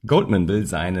Goldman will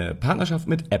seine Partnerschaft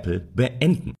mit Apple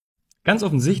beenden. Ganz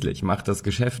offensichtlich macht das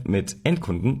Geschäft mit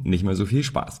Endkunden nicht mehr so viel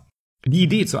Spaß. Die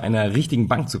Idee, zu einer richtigen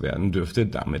Bank zu werden, dürfte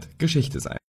damit Geschichte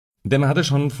sein. Denn man hatte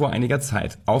schon vor einiger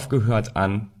Zeit aufgehört,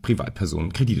 an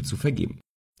Privatpersonen Kredite zu vergeben.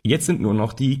 Jetzt sind nur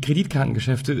noch die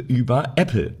Kreditkartengeschäfte über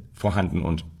Apple vorhanden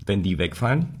und wenn die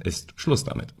wegfallen, ist Schluss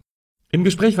damit. Im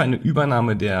Gespräch für eine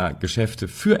Übernahme der Geschäfte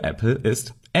für Apple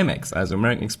ist Amex, also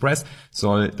American Express,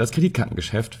 soll das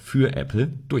Kreditkartengeschäft für Apple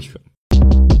durchführen.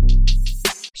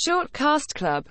 Shortcast Club